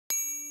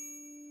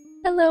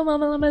Hello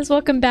Mama Llamas,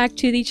 welcome back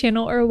to the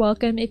channel, or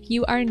welcome if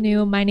you are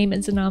new. My name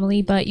is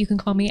anomAlyYT, but you can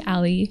call me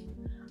Allie.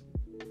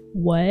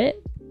 What?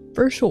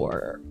 For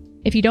sure.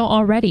 If you don't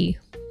already,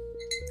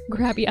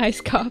 grab your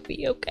iced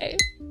coffee, okay?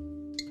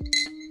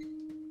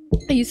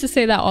 I used to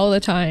say that all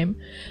the time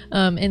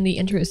in the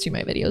intros to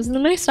my videos, and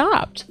then I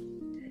stopped.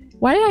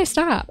 Why did I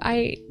stop?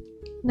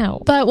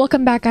 No. But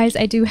welcome back, guys.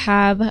 I do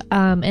have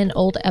an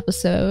old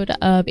episode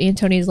of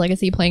Antonia's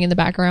Legacy playing in the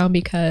background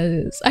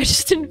because I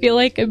just didn't feel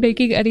like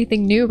making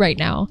anything new right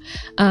now.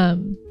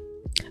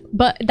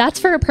 But that's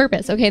for a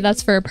purpose, okay?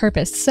 That's for a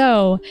purpose.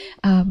 So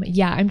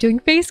yeah, I'm doing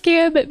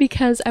FACECAM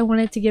because I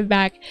wanted to give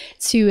back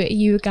to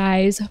you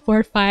guys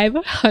for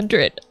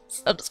 500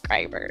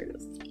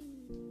 subscribers.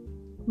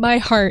 My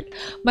heart,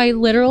 my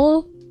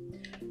literal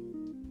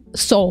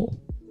soul.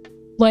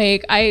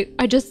 Like, I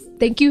just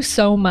thank you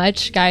so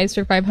much, guys,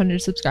 for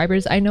 500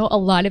 subscribers. I know a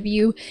lot of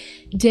you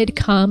did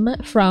come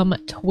from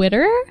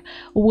Twitter,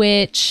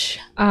 which,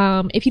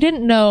 if you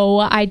didn't know,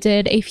 I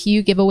did a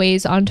few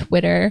giveaways on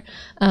Twitter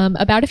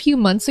about a few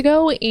months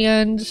ago,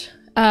 and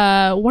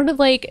one of,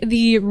 like,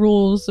 the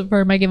rules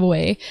for my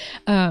giveaway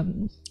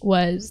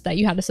was that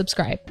you had to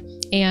subscribe.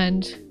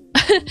 And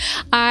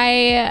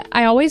I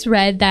always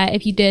read that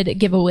if you did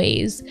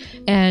giveaways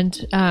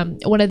and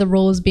one of the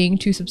rules being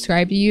to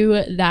subscribe to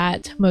you,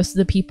 that most of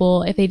the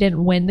people, if they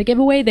didn't win the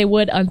giveaway, they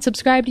would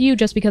unsubscribe to you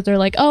just because they're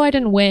like, oh, I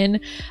didn't win,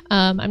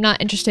 I'm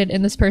not interested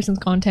in this person's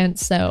content,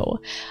 so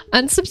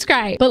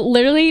unsubscribe. But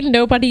literally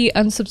nobody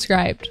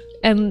unsubscribed,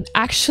 and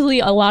actually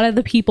a lot of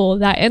the people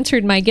that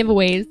entered my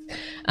giveaways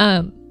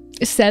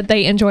said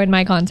they enjoyed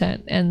my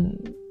content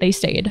and they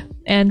stayed,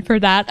 and for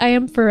that I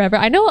am forever.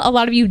 I know a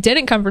lot of you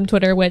didn't come from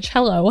Twitter, which,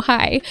 hello,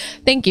 hi,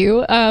 thank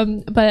you,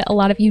 but a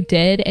lot of you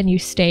did and you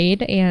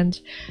stayed, and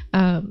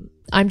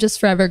I'm just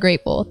forever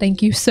grateful.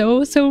 Thank you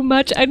so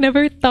much. I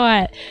never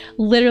thought,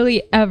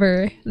 literally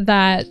ever,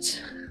 that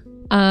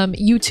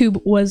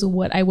YouTube was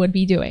what I would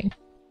be doing.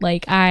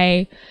 Like,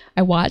 I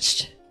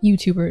watched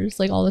YouTubers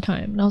like all the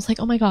time, and I was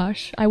like, oh my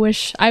gosh, I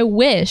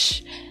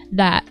wish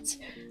that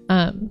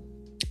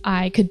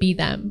I could be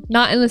them.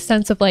 Not in the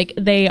sense of like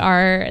they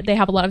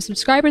have a lot of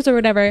subscribers or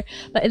whatever,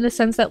 but in the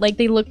sense that like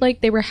they looked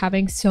like they were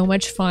having so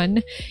much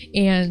fun,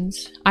 and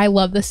I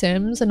love The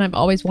Sims and I've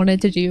always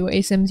wanted to do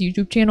a Sims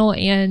YouTube channel,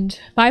 and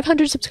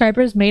 500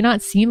 subscribers may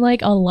not seem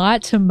like a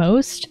lot to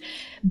most,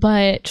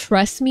 but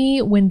trust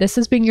me, when this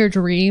has been your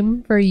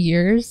dream for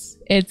years,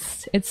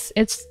 it's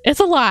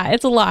a lot.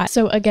 It's a lot.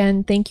 So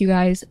again, thank you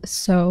guys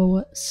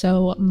so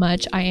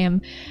much. I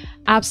am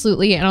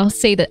absolutely, and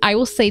I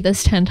will say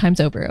this 10 times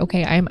over,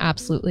 okay? I am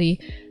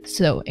absolutely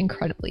so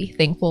incredibly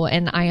thankful,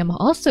 and I am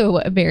also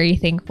very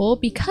thankful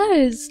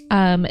because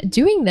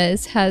doing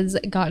this has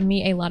gotten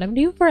me a lot of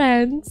new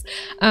friends.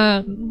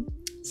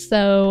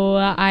 So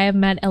I have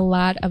met a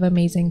lot of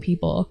amazing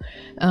people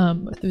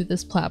through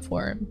this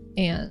platform,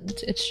 and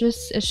it's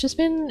just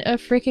been a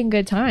freaking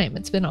good time.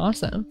 It's been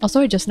awesome.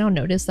 Also, I just now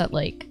noticed that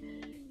like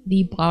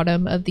the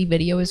bottom of the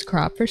video is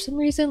cropped for some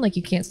reason. Like,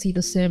 you can't see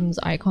the Sims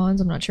icons.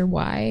 I'm not sure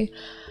why.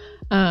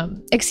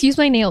 Excuse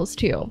my nails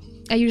too.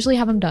 I usually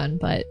have them done,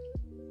 but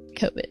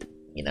COVID,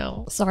 you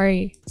know.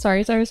 Sorry. I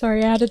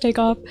had to take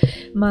off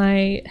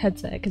my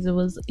headset because it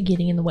was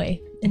getting in the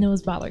way and it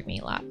was bothering me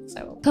a lot.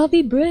 So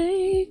coffee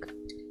break.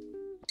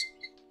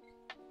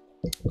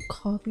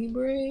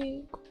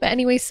 But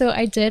anyway, so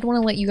I did want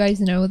to let you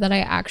guys know that I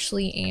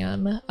actually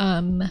am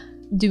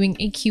doing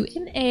a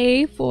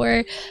Q&A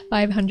for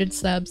 500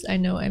 subs. I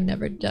know I've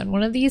never done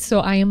one of these,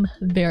 so I am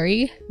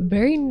very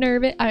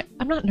nervous.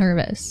 I'm not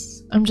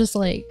nervous. I'm just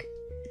like,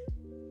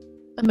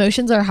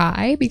 emotions are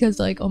high because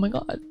like, oh my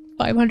god,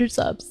 500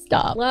 subs.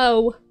 Stop.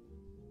 Hello.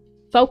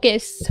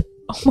 Focus.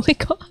 Oh my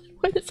god,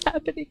 what is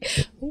happening?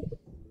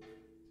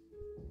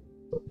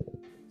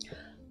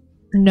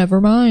 Never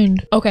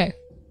mind. Okay.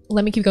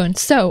 Let me keep going.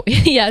 So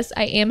yes,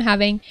 I am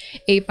having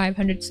a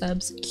 500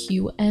 subs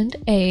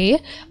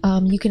Q&A.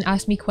 You can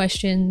ask me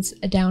questions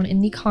down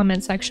in the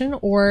comment section,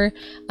 or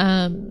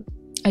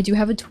I do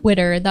have a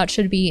Twitter that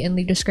should be in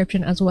the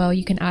description as well.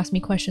 You can ask me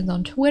questions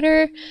on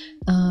Twitter.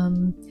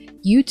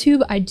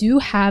 YouTube, I do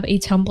have a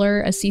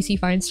Tumblr, a CC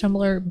Finds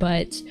Tumblr,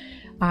 but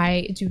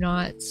I do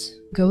not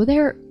go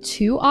there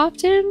too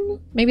often.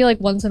 Maybe like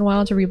once in a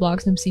while to reblog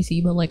some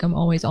CC, but like I'm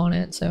always on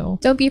it, so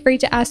don't be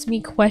afraid to ask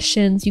me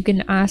questions. You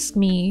can ask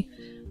me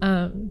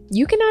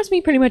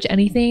pretty much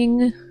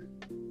anything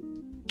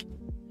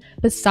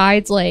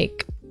besides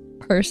like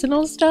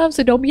personal stuff,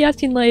 so don't be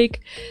asking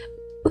like,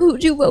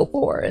 who'd you vote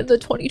for in the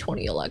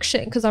 2020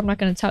 election, because I'm not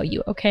going to tell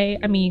you, okay?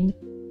 I mean,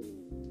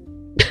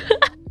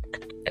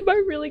 am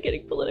I really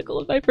getting political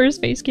in my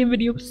first FaceCam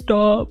video?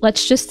 Stop.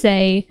 Let's just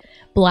say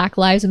Black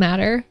Lives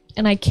Matter.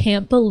 And I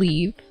can't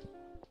believe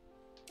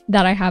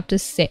that I have to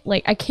say,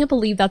 like, I can't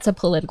believe that's a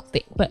political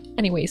thing. But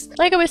anyways,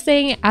 like I was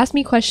saying, ask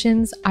me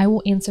questions. I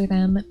will answer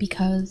them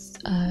because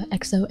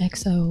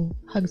XOXO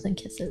hugs and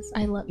kisses.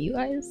 I love you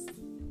guys.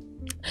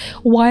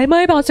 Why am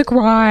I about to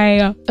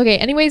cry? Okay,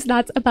 anyways,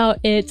 that's about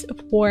it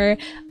for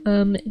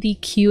the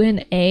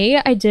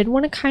Q&A. I did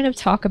want to kind of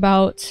talk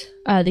about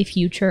the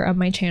future of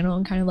my channel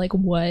and kind of like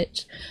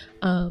what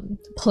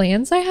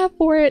plans I have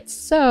for it.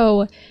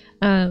 So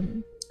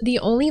the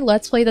only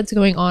Let's Play that's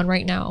going on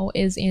right now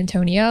is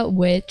Antonia,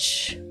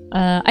 which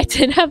I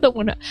had the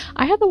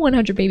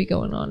 100 baby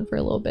going on for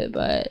a little bit,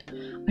 but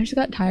I just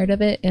got tired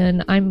of it,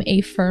 and I'm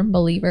a firm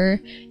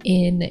believer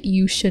in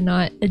you should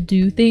not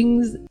do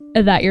things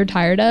that you're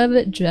tired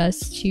of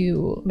just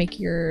to make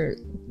your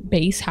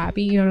base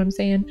happy, you know what I'm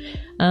saying?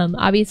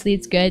 Obviously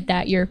it's good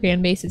that your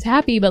fan base is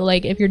happy, but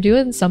like if you're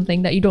doing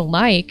something that you don't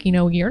like, you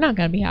know, you're not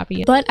gonna be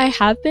happy. But I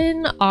have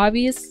been,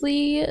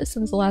 obviously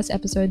since the last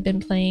episode,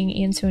 been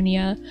playing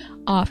Antonia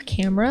off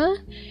camera,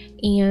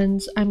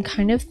 and I'm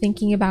kind of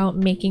thinking about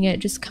making it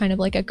just kind of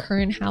like a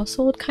current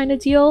household kind of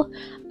deal,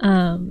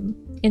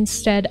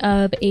 instead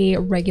of a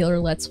regular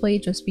Let's Play,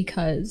 just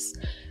because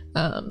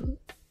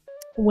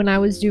when I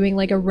was doing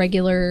like a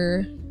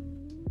regular,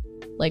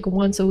 like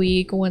once a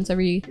week, once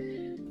every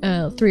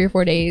 3 or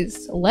 4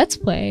 days Let's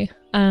Play,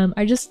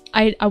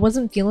 I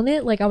wasn't feeling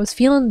it. Like I was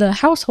feeling the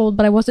household,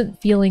 but I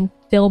wasn't feeling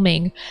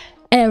filming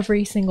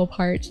every single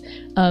part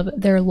of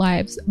their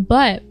lives.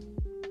 But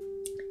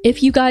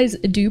if you guys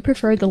do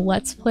prefer the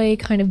Let's Play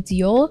kind of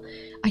deal,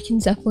 I can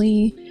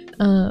definitely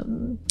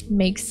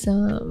make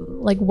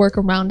some like work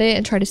around it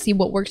and try to see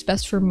what works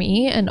best for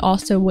me and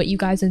also what you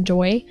guys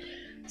enjoy.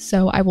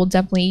 So I will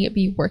definitely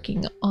be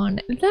working on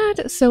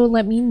that. So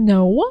let me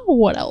know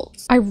what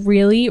else. I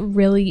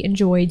really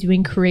enjoy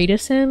doing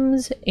creative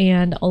sims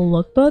and a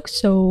lookbook.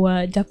 So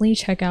definitely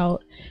check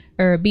out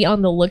or be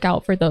on the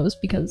lookout for those,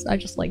 because I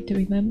just like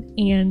doing them,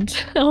 and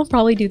I'll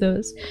probably do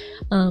those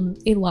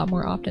a lot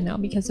more often now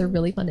because they're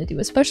really fun to do,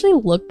 especially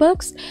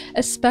lookbooks,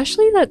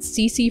 especially that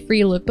CC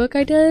free lookbook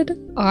I did.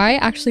 I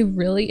actually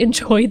really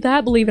enjoyed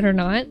that, believe it or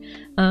not,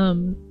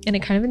 and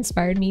it kind of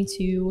inspired me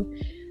to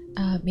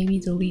maybe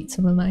delete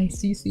some of my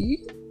CC.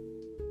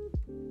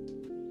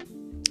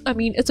 I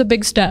mean, it's a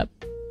big step.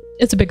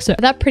 It's a big step.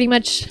 That pretty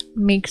much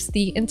makes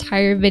the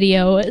entire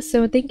video.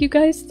 So thank you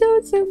guys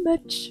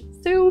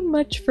so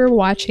much for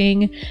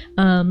watching,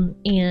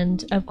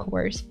 and of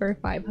course for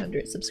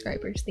 500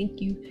 subscribers.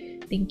 Thank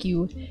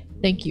you.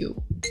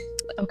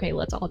 Okay,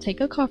 let's all take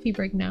a coffee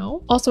break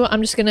now. Also,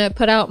 I'm just gonna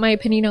put out my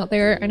opinion out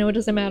there. I know it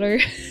doesn't matter.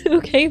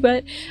 Okay,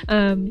 but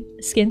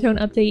skin tone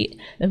update,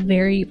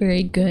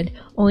 very good.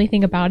 Only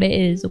thing about it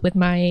is with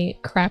my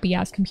crappy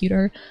ass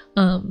computer,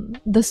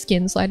 the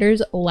skin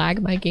sliders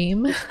lag my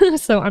game.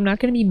 So I'm not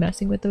gonna be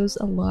messing with those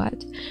a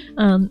lot,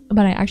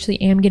 but I actually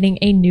am getting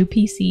a new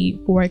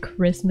PC for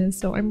Christmas,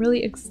 so I'm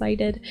really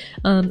excited.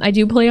 I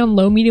do play on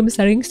low medium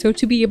settings, so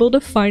to be able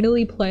to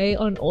finally play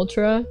on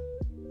ultra,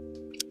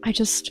 I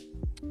just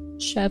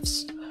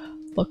chef's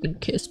fucking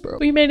kiss, bro.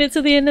 We made it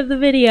to the end of the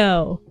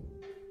video.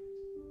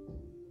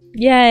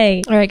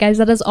 Yay. All right guys,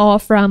 that is all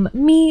from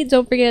me.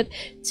 Don't forget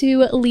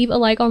to leave a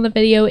like on the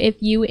video if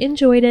you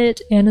enjoyed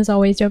it, and as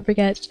always, don't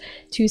forget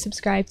to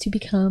subscribe to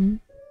become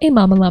a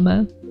mama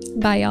llama.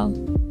 Bye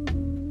y'all.